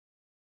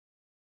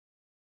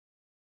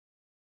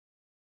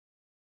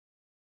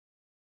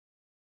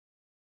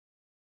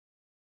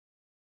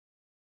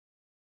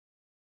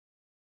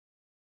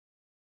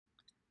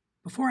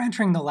Before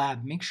entering the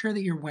lab, make sure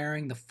that you're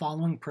wearing the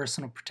following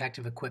personal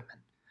protective equipment.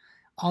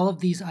 All of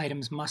these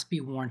items must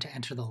be worn to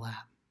enter the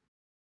lab.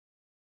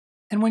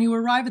 And when you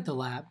arrive at the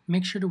lab,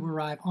 make sure to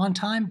arrive on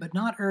time but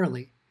not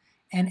early,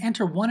 and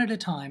enter one at a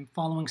time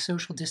following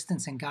social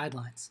distancing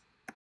guidelines.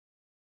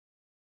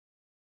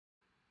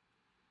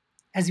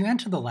 As you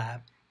enter the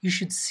lab, you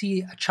should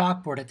see a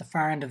chalkboard at the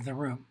far end of the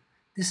room.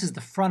 This is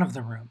the front of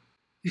the room.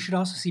 You should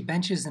also see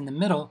benches in the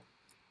middle,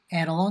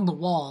 and along the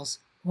walls,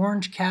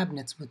 orange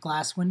cabinets with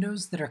glass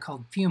windows that are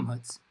called fume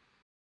hoods.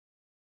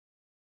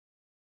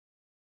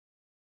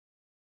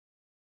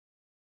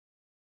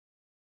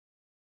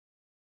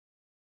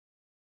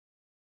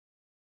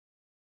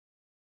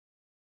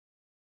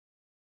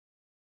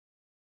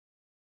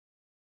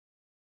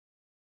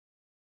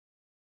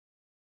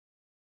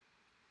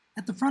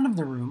 At the front of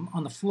the room,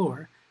 on the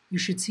floor, you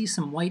should see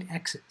some white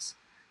X's.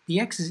 The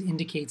X's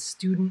indicate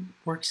student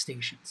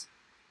workstations.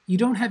 You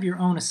don't have your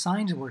own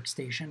assigned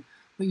workstation,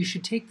 but you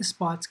should take the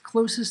spots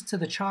closest to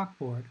the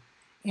chalkboard,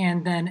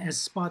 and then as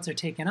spots are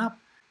taken up,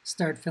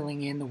 start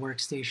filling in the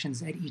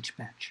workstations at each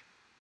bench.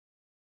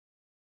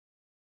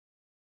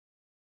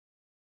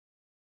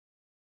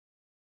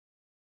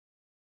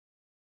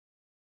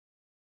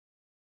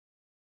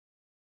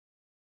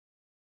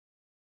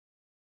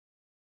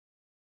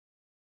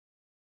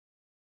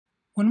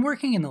 When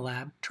working in the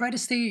lab, try to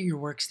stay at your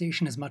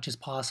workstation as much as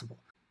possible.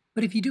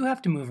 But if you do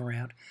have to move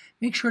around,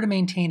 make sure to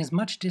maintain as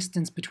much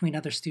distance between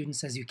other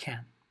students as you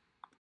can.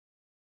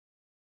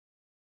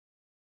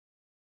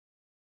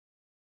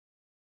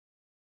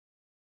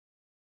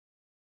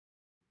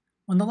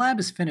 When the lab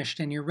is finished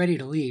and you're ready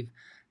to leave,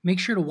 make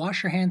sure to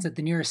wash your hands at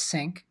the nearest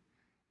sink,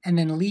 and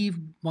then leave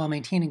while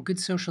maintaining good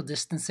social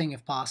distancing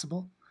if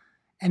possible.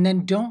 And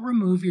then don't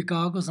remove your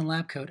goggles and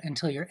lab coat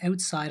until you're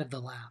outside of the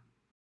lab.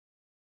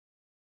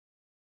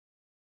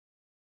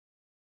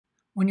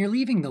 When you're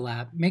leaving the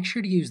lab, make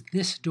sure to use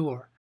this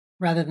door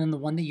rather than the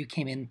one that you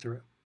came in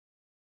through.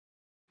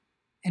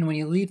 And when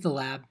you leave the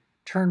lab,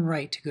 turn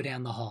right to go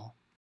down the hall.